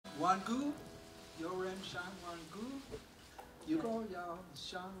顽固，有人想顽固，如果要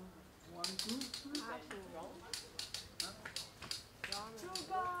想顽固。Did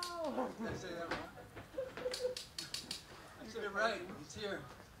I say that wrong? I said it right. He's here.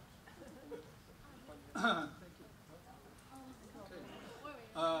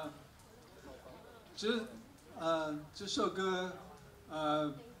 Okay. 这首歌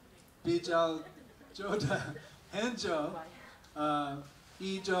比较久的很久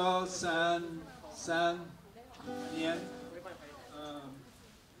，1933年。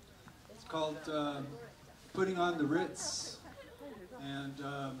It's called Putting on the Ritz, and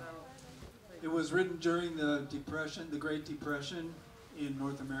it was written during the Depression, the Great Depression in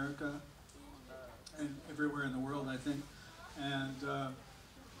North America and everywhere in the world, I think. And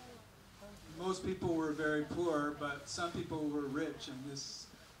most people were very poor, but some people were rich, and this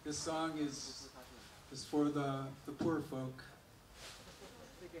song is for the poor folk.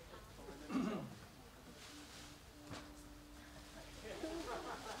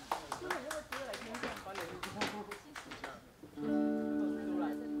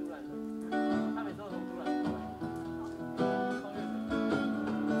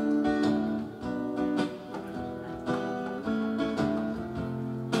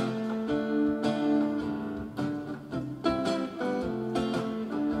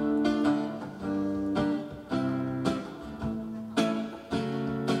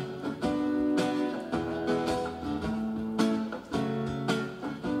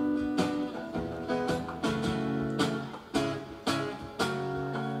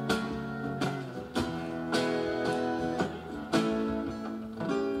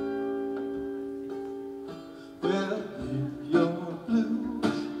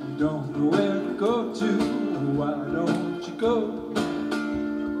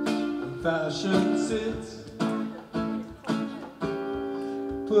 Fashion sits,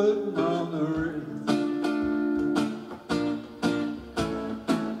 putting on the Ritz.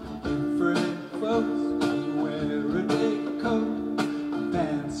 Different folks wear a day coat,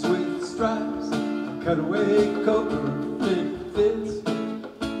 pants with stripes, cutaway coat, perfect fits.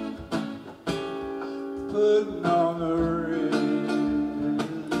 Putting on the Ritz,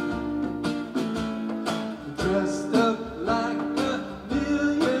 dressed up like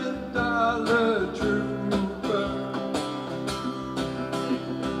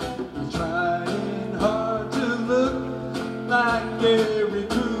Gary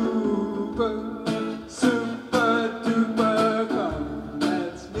Cooper, super duper, come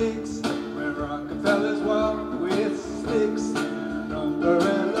let's mix, where Rockefellers walk with sticks and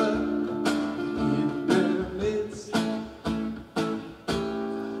umbrella in their midst,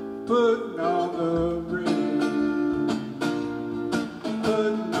 putting on the ring,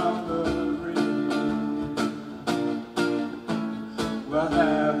 putting on the ring. Well,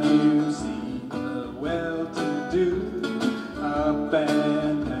 have you seen the well-to-do up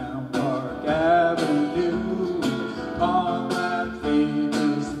and down Park Avenue on that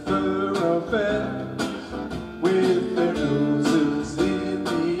famous thoroughfare with their noses in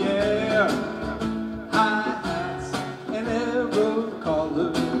the air, high hats and arrow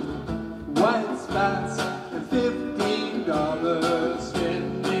collars, white spats and $15,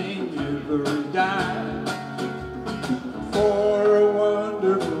 spending every dime for a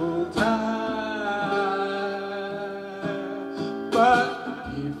wonderful time. But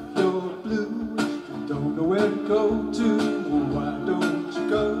if you're blue and don't know where to go to, why don't you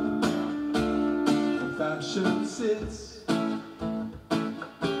go? Fashion sits,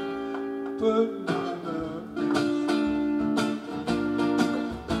 putting on the Ritz.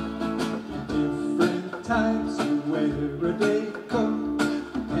 Different types who wear a day coat,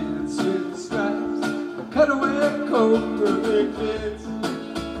 pants with stripes, a cutaway coat, perfect fits.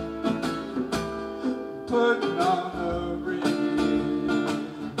 Putting on the Ritz.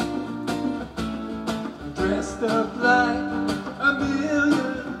 Dressed up like $1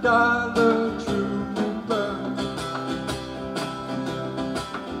 million trooper,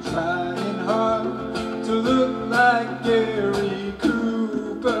 trying hard to look like Gary